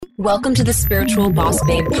Welcome to the Spiritual Boss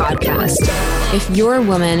Babe podcast. If you're a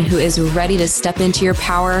woman who is ready to step into your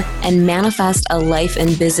power and manifest a life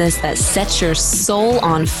and business that sets your soul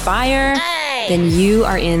on fire, then you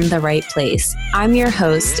are in the right place. I'm your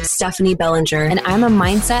host, Stephanie Bellinger, and I'm a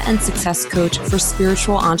mindset and success coach for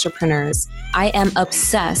spiritual entrepreneurs. I am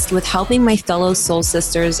obsessed with helping my fellow soul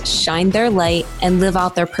sisters shine their light and live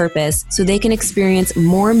out their purpose so they can experience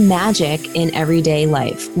more magic in everyday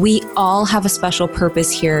life. We all have a special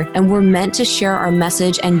purpose here, and we're meant to share our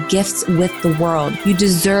message and gifts with the world. You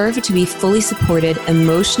deserve to be fully supported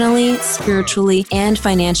emotionally, spiritually, and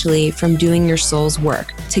financially from doing your soul's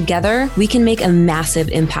work. Together, we can make a massive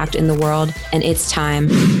impact in the world, and it's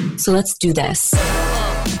time. So let's do this.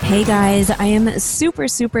 Hey guys, I am super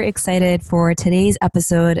excited for today's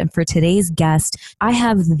episode and for today's guest. I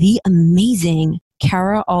have the amazing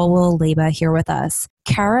Kara Alwill-Leyba here with us.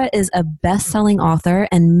 Kara is a best-selling author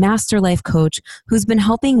and master life coach who's been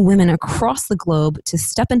helping women across the globe to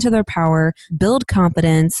step into their power, build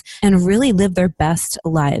confidence, and really live their best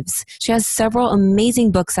lives. She has several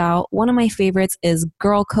amazing books out. One of my favorites is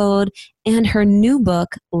Girl Code, and her new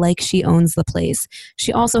book, Like She Owns the Place.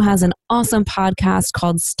 She also has an awesome podcast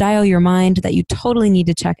called Style Your Mind that you totally need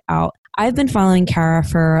to check out. I've been following Kara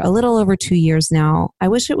for a little over 2 years now. I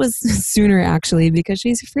wish it was sooner actually, because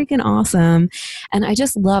she's freaking awesome. And I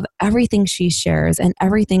just love everything she shares and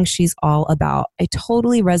everything she's all about. I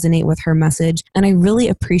totally resonate with her message, and I really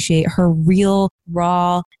appreciate her real,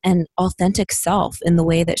 raw, and authentic self in the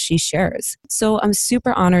way that she shares. So I'm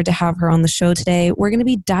super honored to have her on the show today. We're going to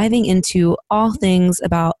be diving into all things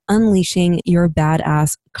about unleashing your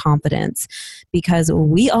badass confidence, because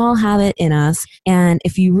we all have it in us. And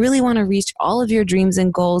if you really want to reach all of your dreams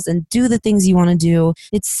and goals and do the things you want to do,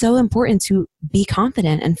 it's so important to be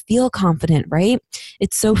confident and feel confident, right?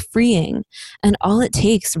 It's so freeing. And all it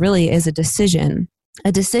takes really is a decision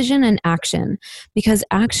and action, because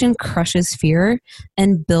action crushes fear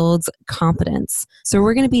and builds confidence. So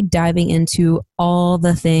we're going to be diving into all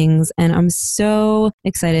the things, and I'm so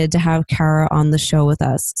excited to have Kara on the show with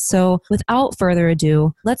us. So without further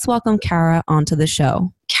ado, let's welcome Kara onto the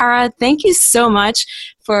show. Kara, thank you so much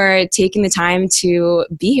for taking the time to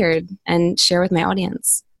be here and share with my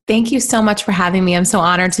audience. Thank you so much for having me. I'm so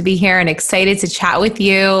honored to be here and excited to chat with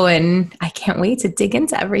you, and I can't wait to dig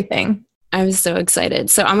into everything. I'm so excited.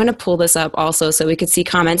 So I'm going to pull this up also so we could see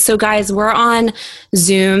comments. So guys, we're on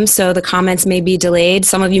Zoom, so the comments may be delayed.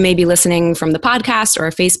 Some of you may be listening from the podcast or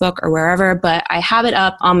Facebook or wherever, but I have it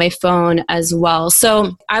up on my phone as well.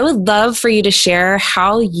 So I would love for you to share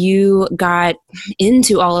how you got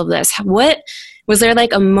into all of this. What was there,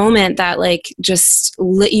 like a moment that like just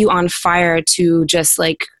lit you on fire to just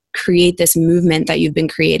like create this movement that you've been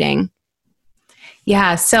creating?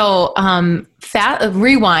 Yeah. So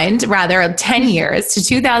rewind 10 years to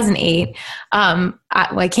 2008.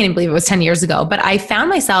 I can't even believe it was 10 years ago, but I found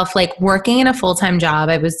myself like working in a full-time job.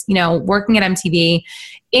 I was, working at MTV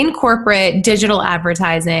in corporate digital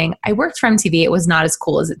advertising. I worked for MTV. It was not as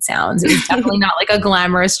cool as it sounds. It was definitely not like a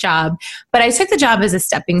glamorous job, but I took the job as a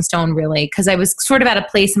stepping stone really, because I was sort of at a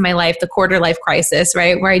place in my life, the quarter life crisis,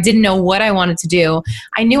 right? Where I didn't know what I wanted to do.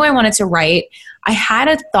 I knew I wanted to write. I had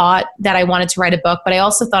a thought that I wanted to write a book, but I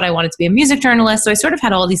also thought I wanted to be a music journalist. So I sort of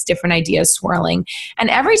had all these different ideas swirling. And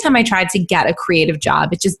every time I tried to get a creative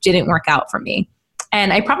job, it just didn't work out for me.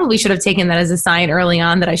 And I probably should have taken that as a sign early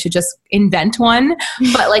on that I should just invent one.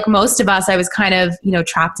 But like most of us, I was kind of,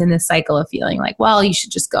 trapped in this cycle of feeling like, well, you should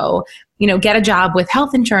just go, get a job with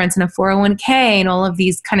health insurance and a 401k and all of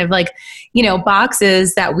these kind of like,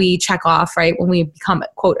 boxes that we check off, right, when we become,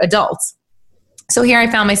 quote, adults. So here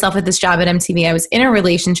I found myself at this job at MTV. I was in a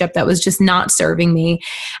relationship that was just not serving me.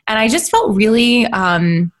 And I just felt really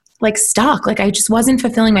like stuck. Like I just wasn't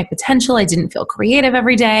fulfilling my potential. I didn't feel creative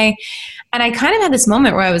every day. And I kind of had this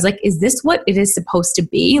moment where I was like, is this what it is supposed to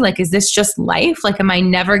be? Like, is this just life? Like, am I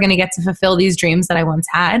never going to get to fulfill these dreams that I once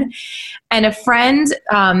had? And a friend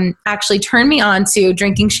actually turned me on to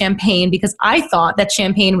drinking champagne, because I thought that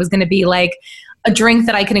champagne was going to be like a drink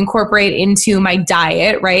that I could incorporate into my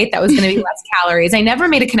diet, right? That was going to be less calories. I never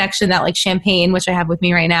made a connection that like champagne, which I have with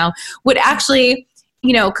me right now, would actually,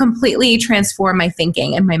 completely transform my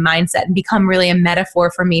thinking and my mindset and become really a metaphor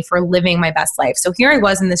for me for living my best life. So here I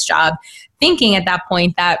was in this job thinking at that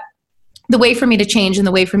point that the way for me to change and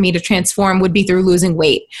the way for me to transform would be through losing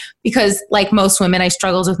weight. Because like most women, I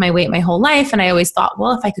struggled with my weight my whole life. And I always thought,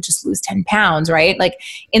 well, if I could just lose 10 pounds, right? Like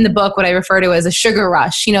in the book, what I refer to as a sugar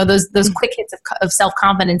rush, those quick hits of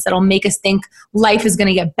self-confidence that'll make us think life is going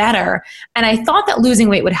to get better. And I thought that losing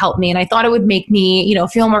weight would help me. And I thought it would make me,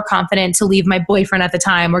 feel more confident to leave my boyfriend at the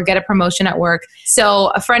time or get a promotion at work. So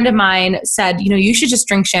a friend of mine said, you should just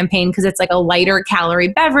drink champagne because it's like a lighter calorie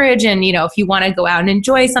beverage. And, if you want to go out and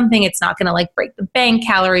enjoy something, it's not going to like break the bank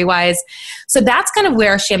calorie wise. So that's kind of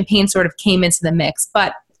where champagne sort of came into the mix.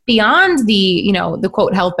 But beyond the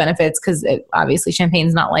quote health benefits, because obviously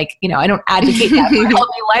champagne's not like, I don't advocate that for a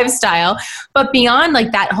healthy lifestyle, but beyond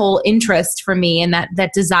like that whole interest for me and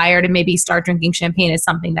that desire to maybe start drinking champagne as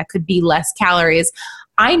something that could be less calories,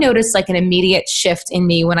 I noticed like an immediate shift in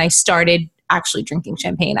me when I started actually drinking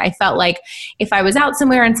champagne. I felt like if I was out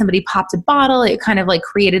somewhere and somebody popped a bottle, it kind of like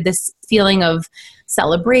created this feeling of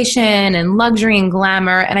celebration and luxury and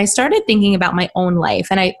glamour. And I started thinking about my own life.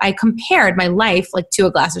 And I compared my life like to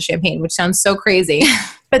a glass of champagne, which sounds so crazy.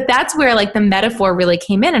 But that's where like the metaphor really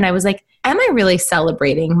came in. And I was like, am I really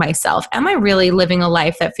celebrating myself? Am I really living a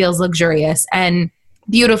life that feels luxurious and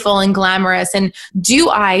beautiful and glamorous? And do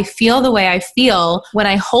I feel the way I feel when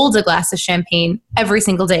I hold a glass of champagne every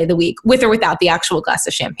single day of the week, with or without the actual glass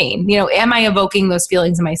of champagne? Am I evoking those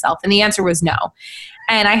feelings in myself? And the answer was no.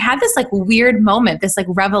 And I had this like weird moment, this like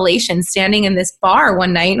revelation, standing in this bar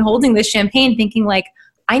one night holding this champagne, thinking like,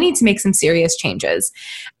 I need to make some serious changes.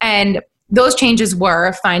 And those changes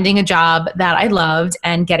were finding a job that I loved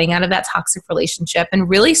and getting out of that toxic relationship and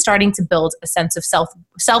really starting to build a sense of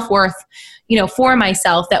self-worth, for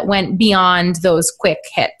myself that went beyond those quick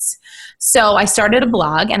hits. So I started a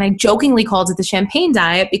blog and I jokingly called it the Champagne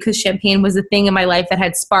Diet because champagne was the thing in my life that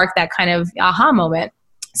had sparked that kind of aha moment.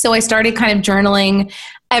 So I started kind of journaling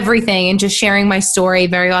everything and just sharing my story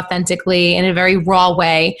very authentically in a very raw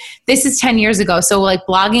way. This is 10 years ago. So like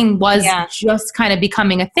blogging was just kind of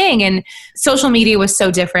becoming a thing, and social media was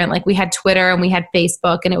so different. Like we had Twitter and we had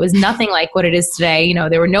Facebook, and it was nothing like what it is today.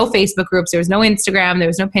 There were no Facebook groups, there was no Instagram, there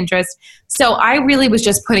was no Pinterest. So I really was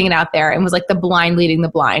just putting it out there and was like the blind leading the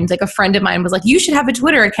blind. Like a friend of mine was like, you should have a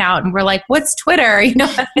Twitter account. And we're like, what's Twitter? And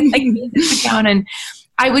like this account. And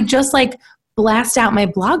I would just like blast out my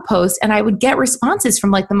blog posts and I would get responses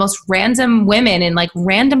from like the most random women in like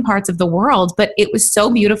random parts of the world. But it was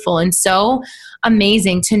so beautiful and so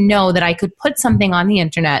amazing to know that I could put something on the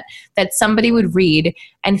internet that somebody would read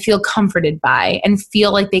and feel comforted by and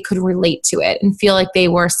feel like they could relate to it and feel like they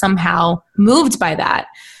were somehow moved by that.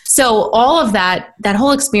 So all of that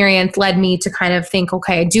whole experience led me to kind of think,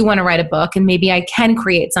 okay, I do want to write a book and maybe I can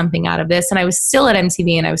create something out of this. And I was still at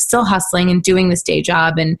MTV and I was still hustling and doing this day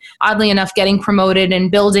job and oddly enough, getting promoted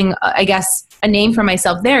and building, I guess, a name for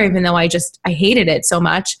myself there, even though I hated it so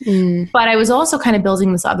much. But I was also kind of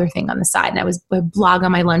building this other thing on the side. And I would blog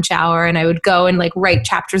on my lunch hour and I would go and like write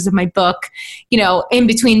chapters of my book, in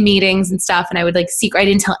between meetings and stuff. And I would like I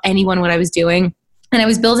didn't tell anyone what I was doing. And I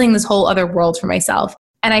was building this whole other world for myself.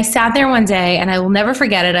 And I sat there one day and I will never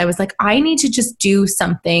forget it. I was like, I need to just do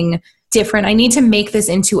something different. I need to make this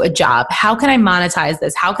into a job. How can I monetize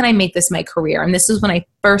this? How can I make this my career? And this is when I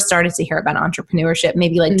first started to hear about entrepreneurship,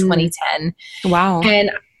 maybe like 2010. Wow.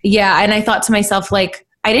 And and I thought to myself, like,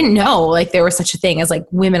 I didn't know like there was such a thing as like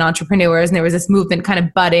women entrepreneurs and there was this movement kind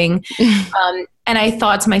of budding. And I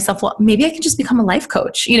thought to myself, well, maybe I can just become a life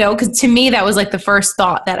coach, because to me, that was like the first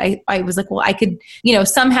thought that I was like, well, I could,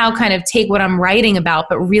 somehow kind of take what I'm writing about,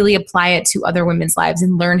 but really apply it to other women's lives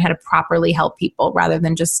and learn how to properly help people rather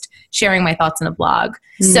than just sharing my thoughts in a blog.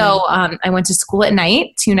 So I went to school at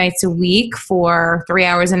night, 2 nights a week for 3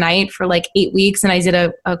 hours a night for like 8 weeks. And I did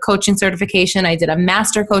a coaching certification. I did a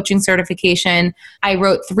master coaching certification. I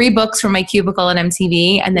wrote 3 books for my cubicle at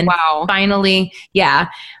MTV. And then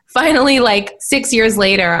finally, like 6 years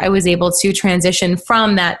later, I was able to transition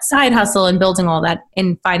from that side hustle and building all that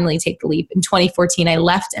and finally take the leap. In 2014, I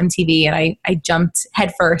left MTV and I jumped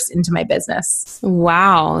headfirst into my business.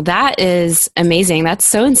 Wow, that is amazing. That's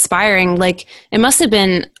so inspiring. Like, it must have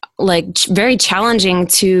been like very challenging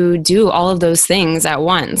to do all of those things at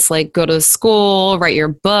once, like go to school, write your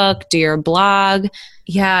book, do your blog.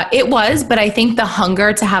 Yeah, it was. But I think the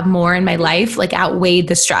hunger to have more in my life like outweighed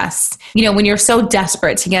the stress. When you're so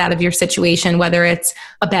desperate to get out of your situation, whether it's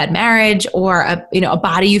a bad marriage or a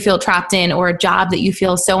body you feel trapped in or a job that you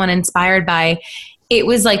feel so uninspired by, it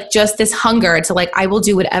was like just this hunger to like, I will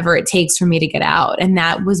do whatever it takes for me to get out. And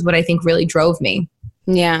that was what I think really drove me.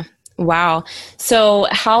 Yeah. Wow. So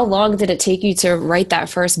how long did it take you to write that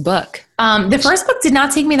first book? The first book did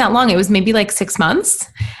not take me that long. It was maybe like 6 months.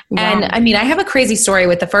 And I mean, I have a crazy story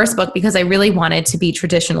with the first book because I really wanted to be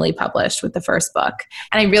traditionally published with the first book.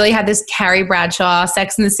 And I really had this Carrie Bradshaw,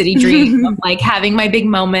 Sex and the City dream of like having my big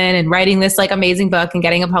moment and writing this like amazing book and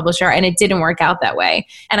getting a publisher. And it didn't work out that way.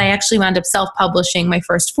 And I actually wound up self-publishing my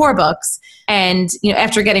first 4 books. And,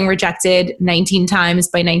 after getting rejected 19 times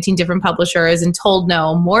by 19 different publishers and told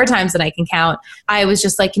no more times than I can count, I was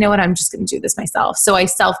just like, you know what, I'm just going to do this myself. So I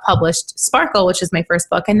self-published Sparkle, which is my first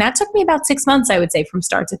book. And that took me about 6 months, I would say, from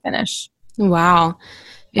start to finish. Wow.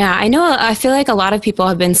 Yeah, I feel like a lot of people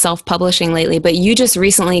have been self-publishing lately, but you just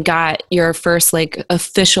recently got your first like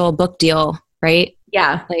official book deal, right?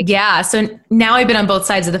 Yeah. So now I've been on both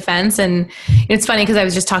sides of the fence, and it's funny because I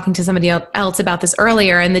was just talking to somebody else about this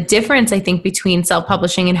earlier, and the difference I think between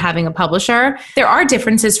self-publishing and having a publisher, there are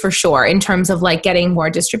differences for sure in terms of like getting more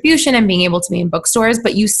distribution and being able to be in bookstores,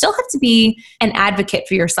 but you still have to be an advocate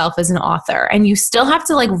for yourself as an author, and you still have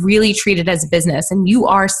to like really treat it as a business, and you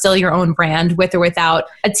are still your own brand with or without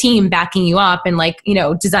a team backing you up and like,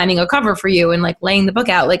 designing a cover for you and like laying the book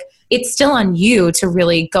out. Like, it's still on you to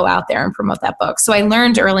really go out there and promote that book. So I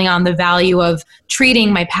learned early on the value of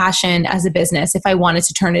treating my passion as a business if I wanted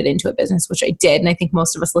to turn it into a business, which I did. And I think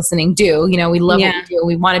most of us listening do. We love what we do.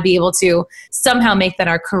 We want to be able to somehow make that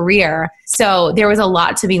our career. So there was a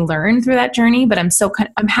lot to be learned through that journey, but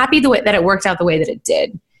I'm happy that it worked out the way that it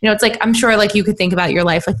did. It's like, I'm sure like you could think about your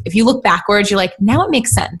life. Like if you look backwards, you're like, now it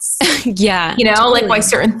makes sense. Yeah. Totally. Like why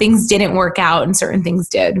certain things didn't work out and certain things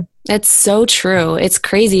did. It's so true. It's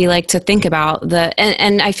crazy like to think about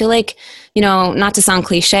and I feel like, not to sound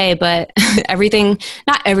cliche, but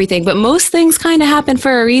not everything, but most things kind of happen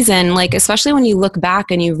for a reason. Like, especially when you look back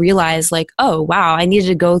and you realize like, oh, wow, I needed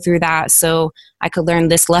to go through that so I could learn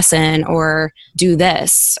this lesson or do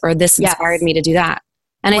this, or this inspired me to do that.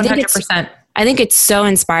 And 100%. I think it's so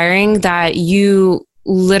inspiring that you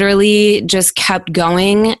literally just kept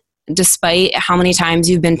going despite how many times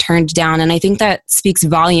you've been turned down. And I think that speaks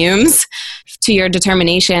volumes to your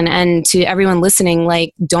determination, and to everyone listening,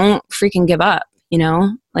 like, don't freaking give up,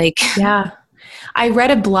 Yeah. I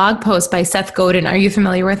read a blog post by Seth Godin. Are you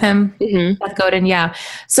familiar with him? Mm-hmm. Seth Godin, yeah.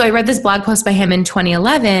 So I read this blog post by him in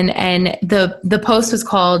 2011, and the post was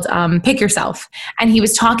called Pick Yourself. And he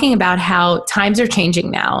was talking about how times are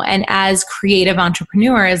changing now. And as creative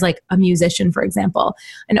entrepreneurs, like a musician, for example,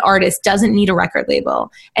 an artist doesn't need a record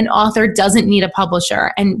label. An author doesn't need a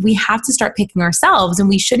publisher. And we have to start picking ourselves, and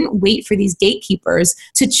we shouldn't wait for these gatekeepers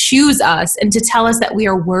to choose us and to tell us that we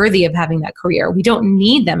are worthy of having that career. We don't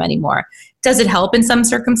need them anymore. Does it help in some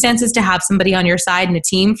circumstances to have somebody on your side and a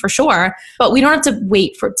team? For sure. But we don't have to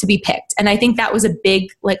wait for it to be picked. And I think that was a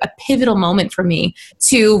big, like a pivotal moment for me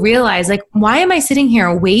to realize, like, why am I sitting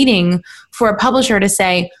here waiting for a publisher to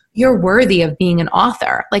say, you're worthy of being an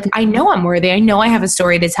author? Like, I know I'm worthy. I know I have a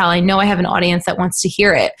story to tell. I know I have an audience that wants to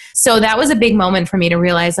hear it. So that was a big moment for me to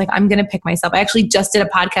realize, like, I'm going to pick myself. I actually just did a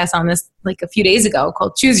podcast on this like a few days ago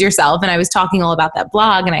called Choose Yourself. And I was talking all about that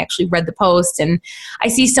blog, and I actually read the post, and I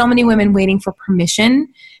see so many women waiting for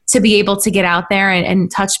permission to be able to get out there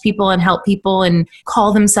and touch people and help people and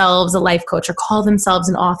call themselves a life coach or call themselves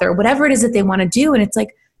an author, whatever it is that they want to do. And it's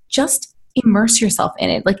like, just immerse yourself in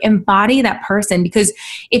it, like embody that person, because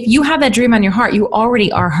if you have that dream on your heart, you already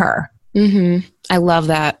are her. Mm-hmm. I love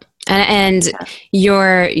that. And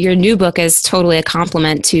your new book is totally a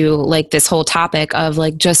compliment to like this whole topic of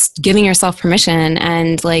like just giving yourself permission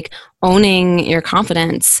and like owning your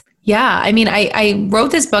confidence. Yeah. I mean, I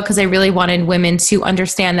wrote this book because I really wanted women to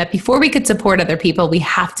understand that before we could support other people, we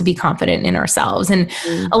have to be confident in ourselves. And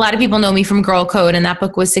a lot of people know me from Girl Code, and that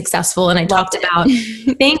book was successful. And I talked about,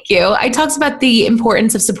 thank you. I talked about the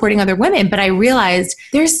importance of supporting other women, but I realized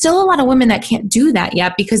there's still a lot of women that can't do that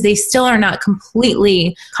yet because they still are not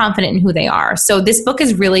completely confident in who they are. So this book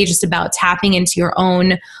is really just about tapping into your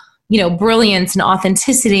own brilliance and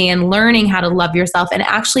authenticity and learning how to love yourself and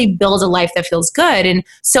actually build a life that feels good. And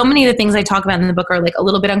so many of the things I talk about in the book are like a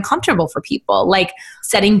little bit uncomfortable for people, like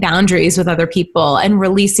setting boundaries with other people and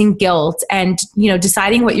releasing guilt and,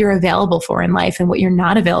 deciding what you're available for in life and what you're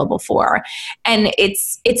not available for. And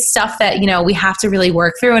it's stuff that, we have to really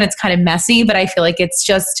work through, and it's kind of messy, but I feel like it's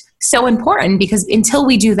just so important because until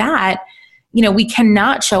we do that, we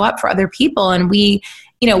cannot show up for other people. And we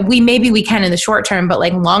can in the short term, but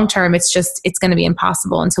like long term, it's going to be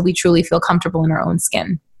impossible until we truly feel comfortable in our own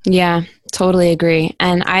skin. Yeah, totally agree.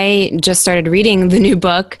 And I just started reading the new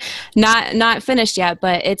book, not finished yet,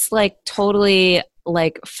 but it's like totally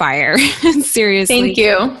like fire. Seriously. Thank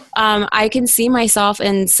you. I can see myself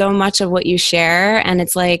in so much of what you share. And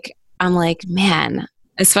it's like, I'm like, man,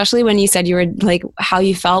 especially when you said you were like how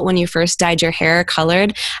you felt when you first dyed your hair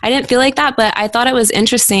colored. I didn't feel like that, but I thought it was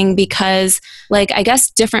interesting because like, I guess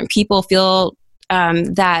different people feel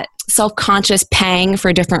that self-conscious pang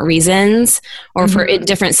for different reasons or for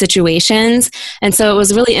different situations. And so it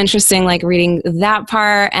was really interesting, like reading that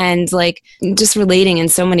part and like just relating in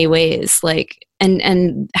so many ways, like,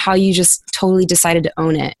 and how you just totally decided to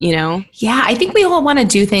own it, you know? Yeah, I think we all want to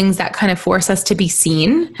do things that kind of force us to be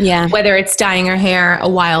seen. Yeah. Whether it's dyeing our hair a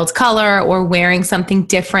wild color or wearing something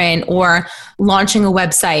different or launching a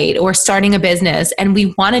website or starting a business. And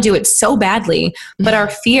we want to do it so badly, but our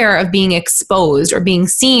fear of being exposed or being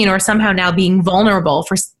seen or somehow now being vulnerable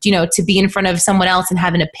for, you know, to be in front of someone else and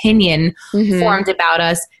have an opinion formed about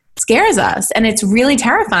us scares us. And it's really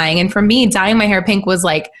terrifying. And for me, dyeing my hair pink was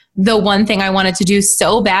like the one thing I wanted to do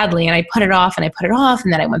so badly. And I put it off and I put it off.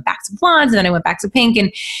 And then I went back to blonde and then I went back to pink.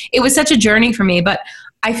 And it was such a journey for me. But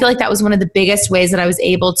I feel like that was one of the biggest ways that I was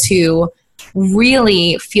able to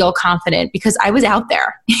really feel confident because I was out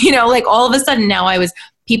there, you know, like all of a sudden now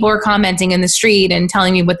people were commenting in the street and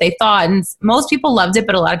telling me what they thought. And most people loved it,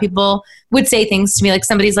 but a lot of people would say things to me like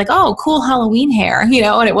somebody's like, oh, cool Halloween hair, you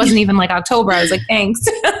know, and it wasn't even like October. I was like, thanks.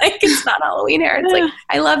 Like, it's not Halloween hair. It's like,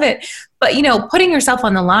 I love it. But, you know, putting yourself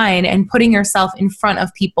on the line and putting yourself in front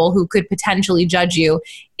of people who could potentially judge you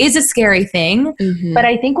is a scary thing. But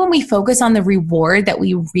I think when we focus on the reward that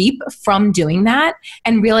we reap from doing that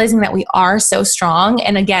and realizing that we are so strong,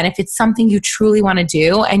 and again, if it's something you truly want to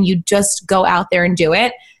do and you just go out there and do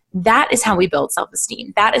it, that is how we build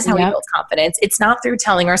self-esteem. That is how we build confidence. It's not through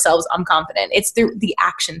telling ourselves I'm confident. It's through the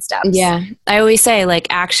action steps. Yeah. I always say like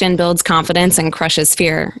action builds confidence and crushes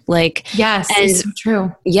fear. Like, yes, it's so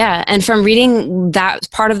true. Yeah. And from reading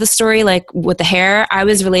that part of the story, like with the hair, I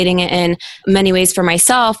was relating it in many ways for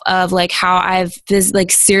myself of like how I've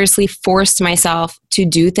like seriously forced myself to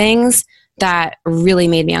do things that really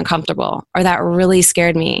made me uncomfortable or that really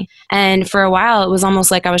scared me. And for a while, it was almost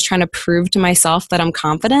like I was trying to prove to myself that I'm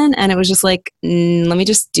confident. And it was just like, let me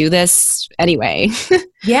just do this anyway.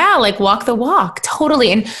 Yeah, like walk the walk.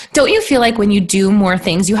 Totally. And don't you feel like when you do more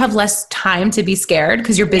things, you have less time to be scared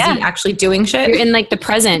because you're busy actually doing shit? You're in like the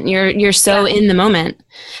present. You're so in the moment.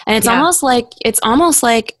 And it's almost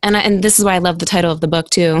like, and this is why I love the title of the book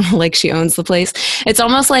too, like she owns the place. It's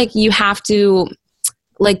almost like you have to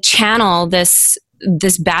like channel this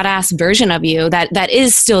badass version of you that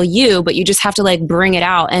is still you, but you just have to like bring it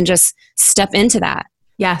out and just step into that.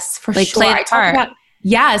 Yes, for like sure. Play the part.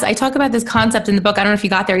 I talk about this concept in the book. I don't know if you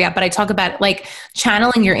got there yet, but I talk about like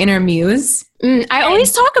channeling your inner muse. I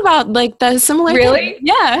always talk about like the similar Really? thing.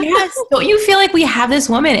 Yeah. Yes. Don't you feel like we have this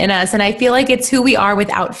woman in us? And I feel like it's who we are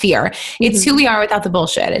without fear. It's who we are without the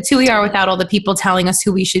bullshit. It's who we are without all the people telling us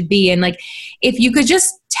who we should be. And like, if you could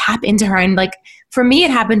just tap into her and like, for me,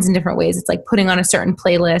 it happens in different ways. It's like putting on a certain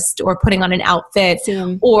playlist or putting on an outfit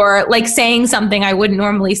or like saying something I wouldn't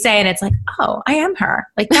normally say. And it's like, oh, I am her.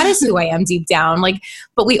 Like that is who I am deep down. Like,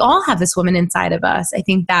 but we all have this woman inside of us. I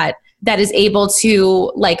think that is able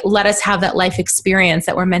to like, let us have that life experience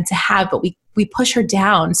that we're meant to have, but we push her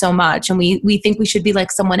down so much. And we think we should be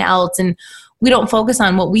like someone else. And we don't focus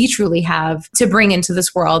on what we truly have to bring into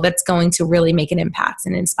this world that's going to really make an impact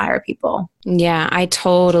and inspire people. Yeah, I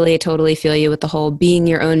totally feel you with the whole being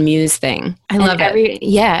your own muse thing. I love it.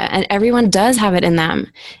 And everyone does have it in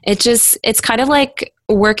them. It's kind of like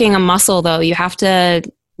working a muscle though. You have to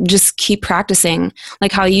just keep practicing.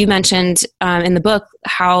 Like how you mentioned in the book,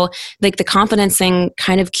 how like the confidence thing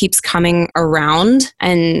kind of keeps coming around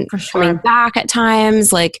and coming back at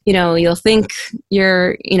times. Like, you know, you'll think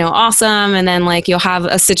you're, you know, awesome. And then like you'll have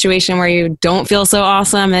a situation where you don't feel so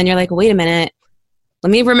awesome. And you're like, wait a minute, let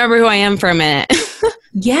me remember who I am for a minute.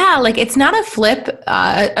 Yeah, like it's not a flip.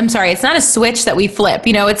 It's not a switch that we flip.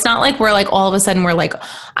 You know, it's not like we're like all of a sudden we're like,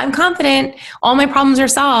 I'm confident, all my problems are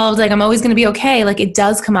solved, like I'm always going to be okay. Like it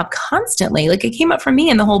does come up constantly. Like it came up for me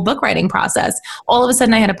in the whole book writing process. All of a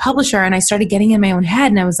sudden I had a publisher and I started getting in my own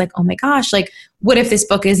head and I was like, oh my gosh, like what if this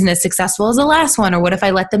book isn't as successful as the last one? Or what if I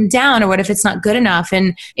let them down? Or what if it's not good enough?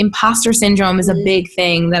 And imposter syndrome is a big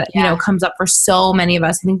thing that, you know, comes up for so many of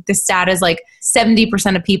us. I think the stat is like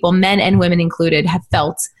 70% of people, men and women included, have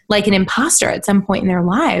felt like an imposter at some point in their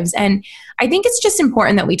lives. And I think it's just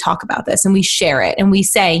important that we talk about this and we share it and we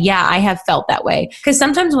say, yeah, I have felt that way. Because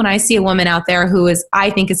sometimes when I see a woman out there who I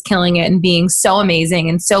think is killing it and being so amazing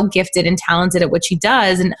and so gifted and talented at what she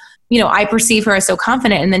does, and you know, I perceive her as so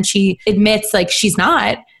confident, and then she admits like she's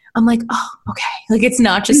not, I'm like, oh, okay. Like it's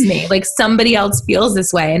not just me. Like somebody else feels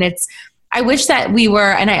this way. And I wish that we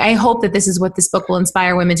were, and I hope that this is what this book will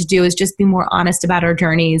inspire women to do, is just be more honest about our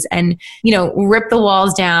journeys and, rip the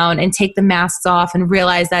walls down and take the masks off and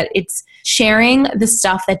realize that it's sharing the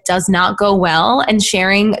stuff that does not go well and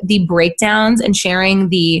sharing the breakdowns and sharing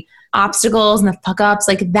the obstacles and the fuck ups.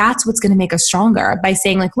 Like, that's what's going to make us stronger, by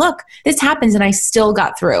saying like, look, this happens and I still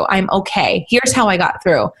got through. I'm okay. Here's how I got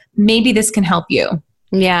through. Maybe this can help you.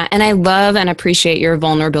 Yeah. And I love and appreciate your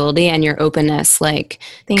vulnerability and your openness. Like,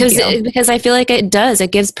 because I feel like it does,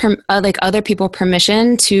 it gives like other people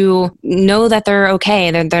permission to know that they're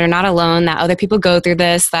okay. They're not alone, that other people go through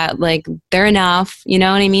this, that like they're enough, you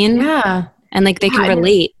know what I mean? Yeah. And like they can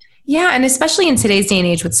relate. Yeah. And especially in today's day and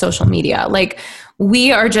age with social media, like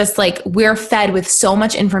we are just like, we're fed with so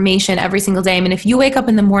much information every single day. I mean, if you wake up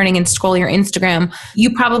in the morning and scroll your Instagram,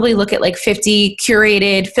 you probably look at like 50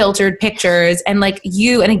 curated, filtered pictures. And like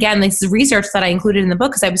and again, this is research that I included in the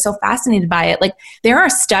book because I was so fascinated by it. Like, there are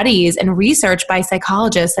studies and research by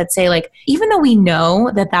psychologists that say like, even though we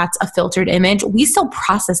know that that's a filtered image, we still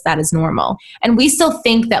process that as normal. And we still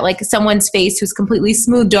think that like someone's face who's completely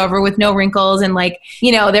smoothed over with no wrinkles and like,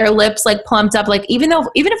 their lips like plumped up, like even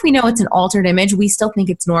if we know it's an altered image, we still think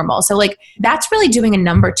it's normal. So like, that's really doing a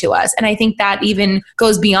number to us. And I think that even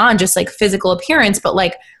goes beyond just like physical appearance, but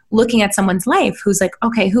like looking at someone's life who's like,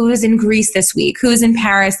 okay, who's in Greece this week? Who's in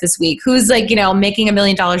Paris this week? Who's like, making $1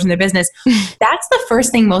 million in their business? That's the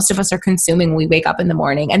first thing most of us are consuming when we wake up in the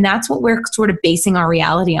morning. And that's what we're sort of basing our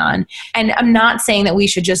reality on. And I'm not saying that we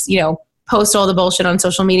should just, post all the bullshit on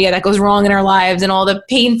social media that goes wrong in our lives and all the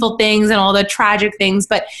painful things and all the tragic things.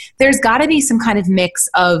 But there's got to be some kind of mix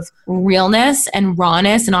of realness and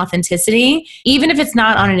rawness and authenticity, even if it's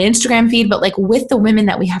not on an Instagram feed, but like with the women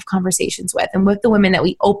that we have conversations with and with the women that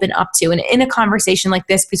we open up to. And in a conversation like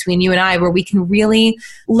this between you and I, where we can really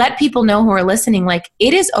let people know who are listening, like,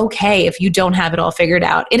 it is okay if you don't have it all figured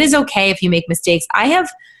out. It is okay if you make mistakes. I have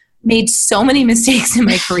made so many mistakes in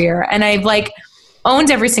my career, and I've like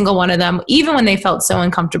owned every single one of them, even when they felt so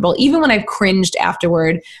uncomfortable, even when I've cringed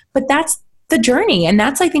afterward. But that's the journey. And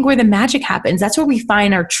that's, I think, where the magic happens. That's where we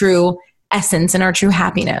find our true essence and our true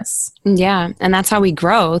happiness. Yeah. And that's how we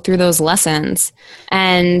grow, through those lessons.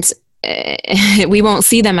 And we won't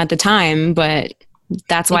see them at the time, but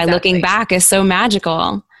that's why looking back is so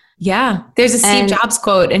magical. Yeah. There's a Steve Jobs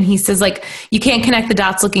quote, and he says like, you can't connect the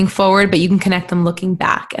dots looking forward, but you can connect them looking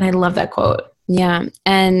back. And I love that quote. Yeah.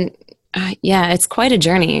 And it's quite a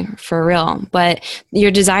journey, for real. But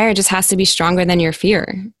your desire just has to be stronger than your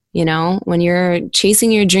fear. When you're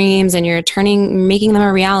chasing your dreams and you're making them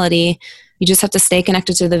a reality, you just have to stay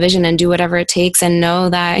connected to the vision and do whatever it takes and know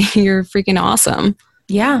that you're freaking awesome.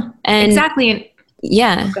 Yeah, and exactly.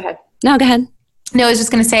 Yeah. Go ahead. No, go ahead. No, I was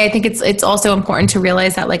just going to say, I think it's also important to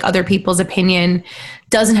realize that like other people's opinion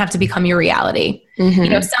doesn't have to become your reality.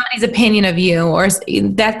 Mm-hmm. Somebody's opinion of you, or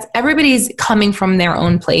that's, everybody's coming from their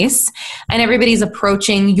own place, and everybody's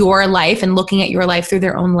approaching your life and looking at your life through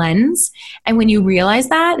their own lens. And when you realize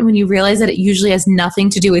that, and when you realize that it usually has nothing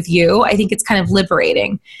to do with you, I think it's kind of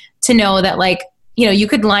liberating to know that like, you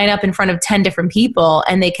could line up in front of 10 different people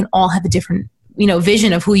and they can all have a different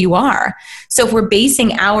vision of who you are. So if we're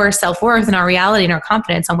basing our self-worth and our reality and our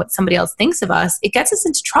confidence on what somebody else thinks of us, it gets us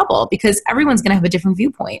into trouble because everyone's going to have a different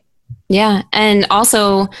viewpoint. Yeah. And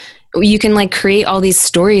also you can like create all these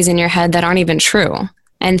stories in your head that aren't even true,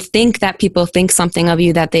 and think that people think something of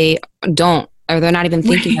you that they don't, or they're not even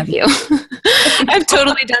thinking of you. I've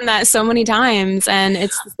totally done that so many times. And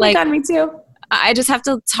it's like, oh my God, me too. I just have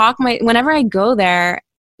to talk whenever I go there,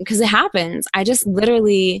 because it happens, I just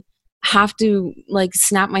literally have to like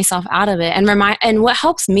snap myself out of it and what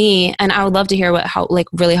helps me, and I would love to hear what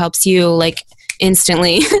really helps you like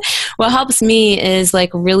instantly. What helps me is like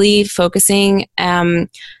really focusing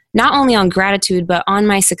not only on gratitude, but on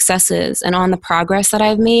my successes and on the progress that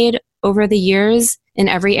I've made over the years in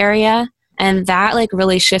every area. And that like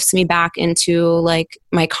really shifts me back into like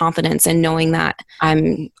my confidence and knowing that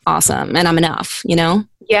I'm awesome and I'm enough,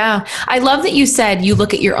 Yeah. I love that you said you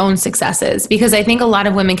look at your own successes, because I think a lot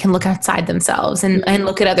of women can look outside themselves and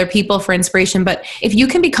look at other people for inspiration. But if you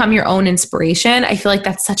can become your own inspiration, I feel like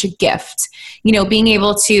that's such a gift. Being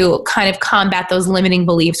able to kind of combat those limiting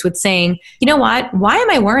beliefs with saying, you know what, why am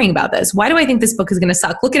I worrying about this? Why do I think this book is going to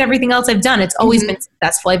suck? Look at everything else I've done. It's always been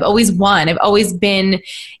successful. I've always won. I've always been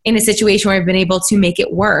in a situation where I've been able to make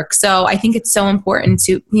it work. So I think it's so important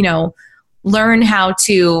to, learn how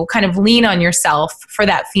to kind of lean on yourself for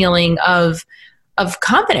that feeling of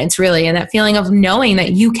confidence, really, and that feeling of knowing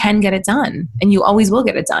that you can get it done and you always will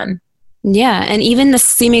get it done. Yeah. And even the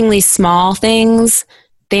seemingly small things,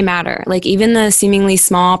 they matter. Like even the seemingly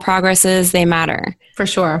small progresses, they matter. For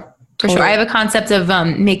sure. For sure. I have a concept of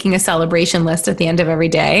making a celebration list at the end of every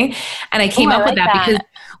day. And I came up with that because,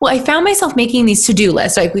 well, I found myself making these to-do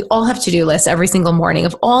lists. Like we all have to-do lists every single morning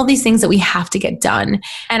of all these things that we have to get done.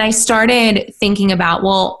 And I started thinking about,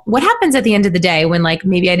 well, what happens at the end of the day when like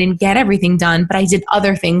maybe I didn't get everything done, but I did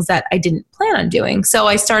other things that I didn't plan on doing. So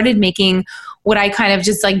I started making what I kind of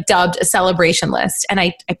just like dubbed a celebration list. And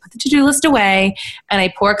I put the to-do list away and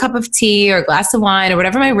I pour a cup of tea or a glass of wine or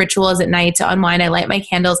whatever my ritual is at night to unwind. I light my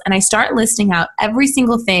candles and I start listing out every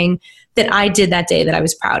single thing that I did that day that I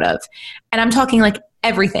was proud of. And I'm talking like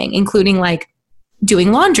everything, including like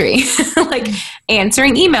doing laundry, like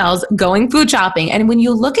answering emails, going food shopping. And when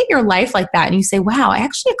you look at your life like that and you say, wow, I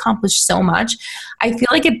actually accomplished so much, I feel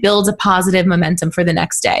like it builds a positive momentum for the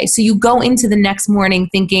next day. So you go into the next morning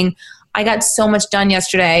thinking, I got so much done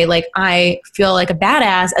yesterday. Like I feel like a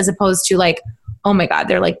badass, as opposed to like, oh my God,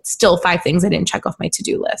 there are like still 5 things I didn't check off my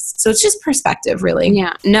to-do list. So it's just perspective, really.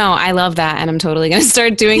 Yeah. No, I love that. And I'm totally going to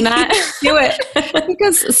start doing that. Do it.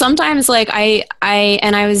 Because sometimes like I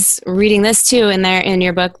was reading this too in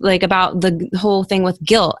your book, like about the whole thing with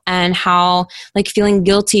guilt and how like feeling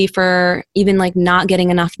guilty for even like not getting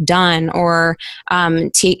enough done or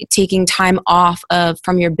taking time off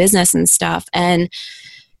from your business and stuff. And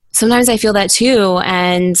sometimes I feel that too.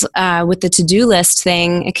 And with the to-do list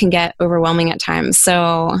thing, it can get overwhelming at times.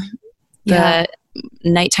 So the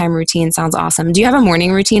nighttime routine sounds awesome. Do you have a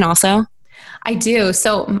morning routine also? I do.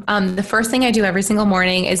 So the first thing I do every single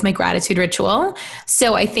morning is my gratitude ritual.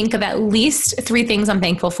 So I think of at least 3 things I'm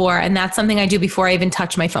thankful for. And that's something I do before I even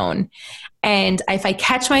touch my phone. And if I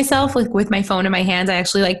catch myself like with my phone in my hands, I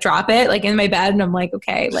actually like drop it like in my bed and I'm like,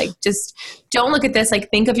 okay, like just don't look at this. Like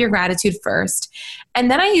think of your gratitude first. And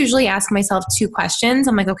then I usually ask myself 2 questions.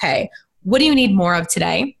 I'm like, okay, what do you need more of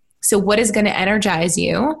today? So what is going to energize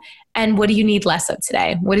you? And what do you need less of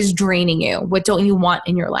today? What is draining you? What don't you want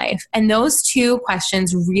in your life? And those 2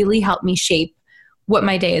 questions really help me shape what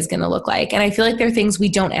my day is going to look like. And I feel like they're things we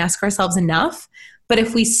don't ask ourselves enough. But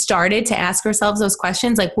if we started to ask ourselves those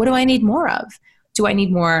questions, like, what do I need more of? Do I need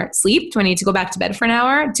more sleep? Do I need to go back to bed for an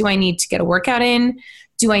hour? Do I need to get a workout in?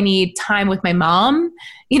 Do I need time with my mom?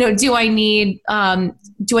 You know, do I need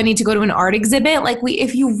to go to an art exhibit? Like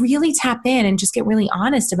if you really tap in and just get really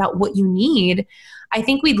honest about what you need, I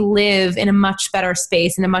think we'd live in a much better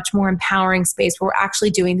space, in a much more empowering space where we're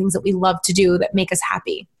actually doing things that we love to do that make us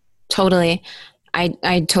happy. Totally.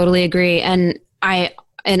 I totally agree.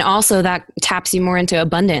 And also that taps you more into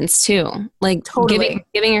abundance too. Like totally.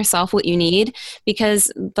 giving yourself what you need,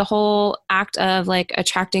 because the whole act of like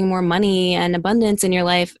attracting more money and abundance in your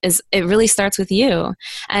life it really starts with you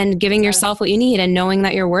and giving yourself what you need and knowing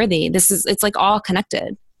that you're worthy. It's like all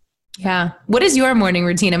connected. Yeah. What is your morning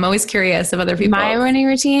routine? I'm always curious of other people. My morning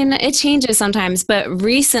routine, it changes sometimes, but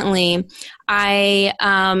recently I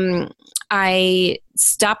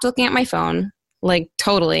stopped looking at my phone. Like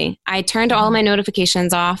totally. I turned all my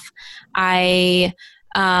notifications off. I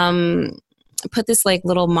put this like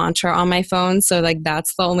little mantra on my phone. So like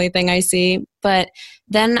that's the only thing I see. But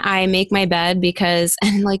then I make my bed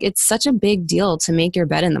and like it's such a big deal to make your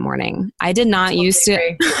bed in the morning. I did not used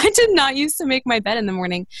to make my bed in the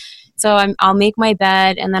morning. So I'll make my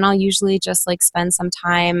bed and then I'll usually just like spend some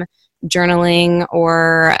time journaling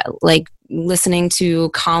or like listening to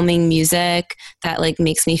calming music that like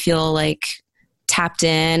makes me feel like tapped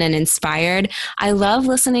in and inspired. I love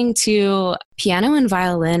listening to piano and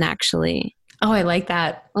violin actually. Oh, I like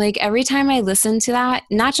that. Like every time I listen to that,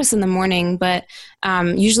 not just in the morning, but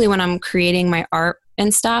usually when I'm creating my art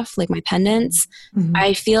and stuff, like my pendants,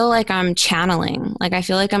 I feel like I'm channeling. Like I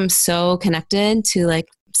feel like I'm so connected to like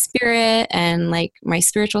spirit and like my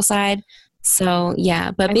spiritual side. So yeah,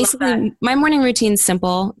 but basically my morning routine's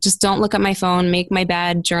simple. Just don't look at my phone, make my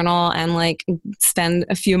bed, journal, and like spend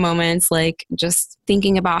a few moments like just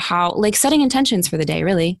thinking about how like setting intentions for the day,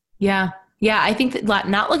 really. Yeah. Yeah, I think that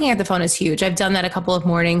not looking at the phone is huge. I've done that a couple of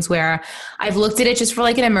mornings where I've looked at it just for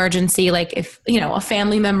like an emergency, like if, you know, a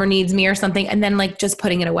family member needs me or something, and then like just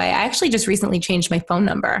putting it away. I actually just recently changed my phone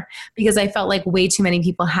number because I felt like way too many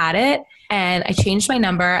people had it. And I changed my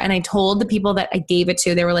number and I told the people that I gave it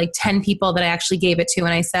to, there were like 10 people that I actually gave it to.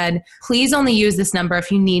 And I said, please only use this number if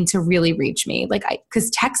you need to really reach me. Like, because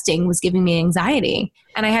texting was giving me anxiety.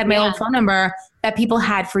 And I had my old phone number that people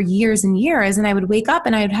had for years and years. And I would wake up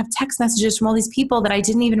and I would have text messages from all these people that I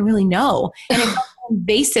didn't even really know. And it felt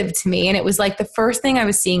invasive to me. And it was like the first thing I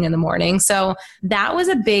was seeing in the morning. So that was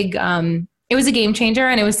a big, it was a game changer.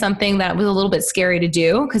 And it was something that was a little bit scary to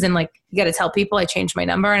do. Cause then like, you got to tell people I changed my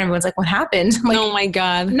number. And everyone's like, what happened? I'm like, oh my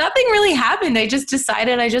God. Nothing really happened. I just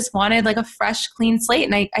decided I just wanted like a fresh, clean slate.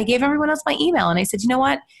 And I gave everyone else my email. And I said, you know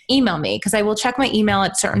what? Email me, because I will check my email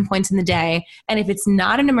at certain points in the day. And if it's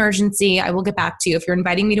not an emergency, I will get back to you. If you're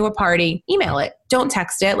inviting me to a party, email it. Don't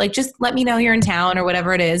text it. Like, just let me know you're in town or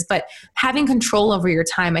whatever it is. But having control over your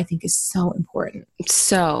time, I think, is so important.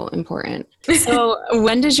 So important. So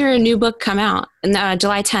when does your new book come out?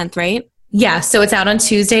 July 10th, right? Yeah. So it's out on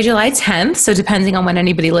Tuesday, July 10th. So depending on when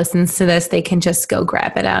anybody listens to this, they can just go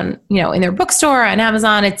grab it on, in their bookstore, on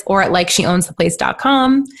Amazon, or at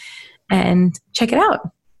likesheownstheplace.com and check it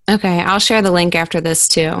out. Okay. I'll share the link after this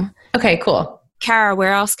too. Okay, cool. Kara,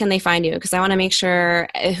 where else can they find you? Because I want to make sure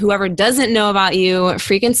whoever doesn't know about you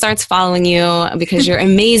freaking starts following you, because you're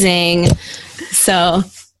amazing. So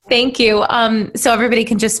thank you. So everybody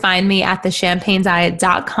can just find me at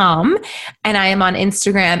thechampagnediet.com. And I am on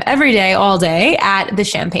Instagram every day, all day at The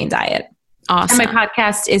Champagne Diet. Awesome. And my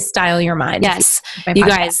podcast is Style Your Mind. Yes. You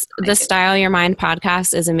guys, the Style Your Mind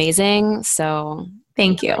podcast is amazing. So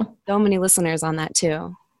thank you. So many listeners on that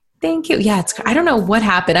too. Thank you. Yeah, I don't know what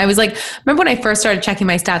happened. I was like, remember when I first started checking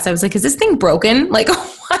my stats, I was like, is this thing broken? Like,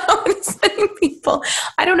 wow, it's sending people.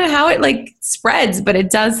 I don't know how it like spreads, but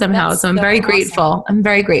it does somehow. So I'm very grateful. I'm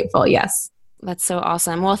very grateful. Yes. That's so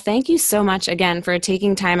awesome. Well, thank you so much again for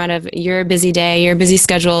taking time out of your busy day, your busy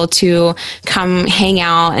schedule to come hang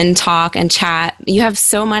out and talk and chat. You have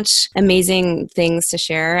so much amazing things to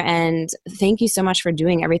share. And thank you so much for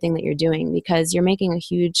doing everything that you're doing, because you're making a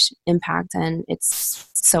huge impact and it's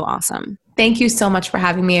so awesome. Thank you so much for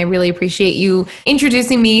having me. I really appreciate you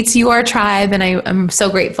introducing me to your tribe, and I'm so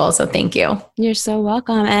grateful. So thank you. You're so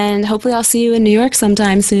welcome. And hopefully I'll see you in New York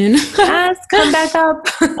sometime soon. Yes, come back up.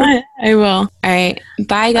 I will. All right.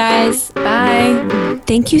 Bye, guys. Bye.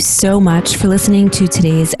 Thank you so much for listening to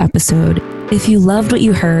today's episode. If you loved what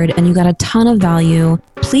you heard and you got a ton of value,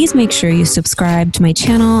 please make sure you subscribe to my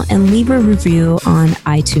channel and leave a review on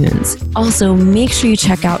iTunes. Also, make sure you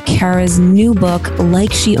check out Kara's new book,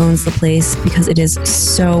 Like She Owns the Place, because it is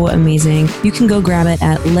so amazing. You can go grab it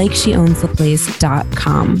at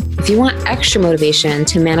likesheownstheplace.com. If you want extra motivation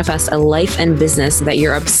to manifest a life and business that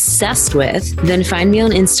you're obsessed with, then find me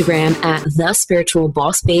on Instagram at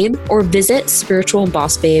thespiritualbossbabe or visit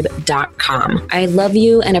spiritualbossbabe.com. I love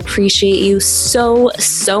you and appreciate you so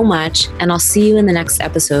much, and I'll see you in the next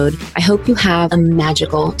episode. I hope you have a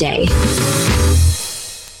magical day.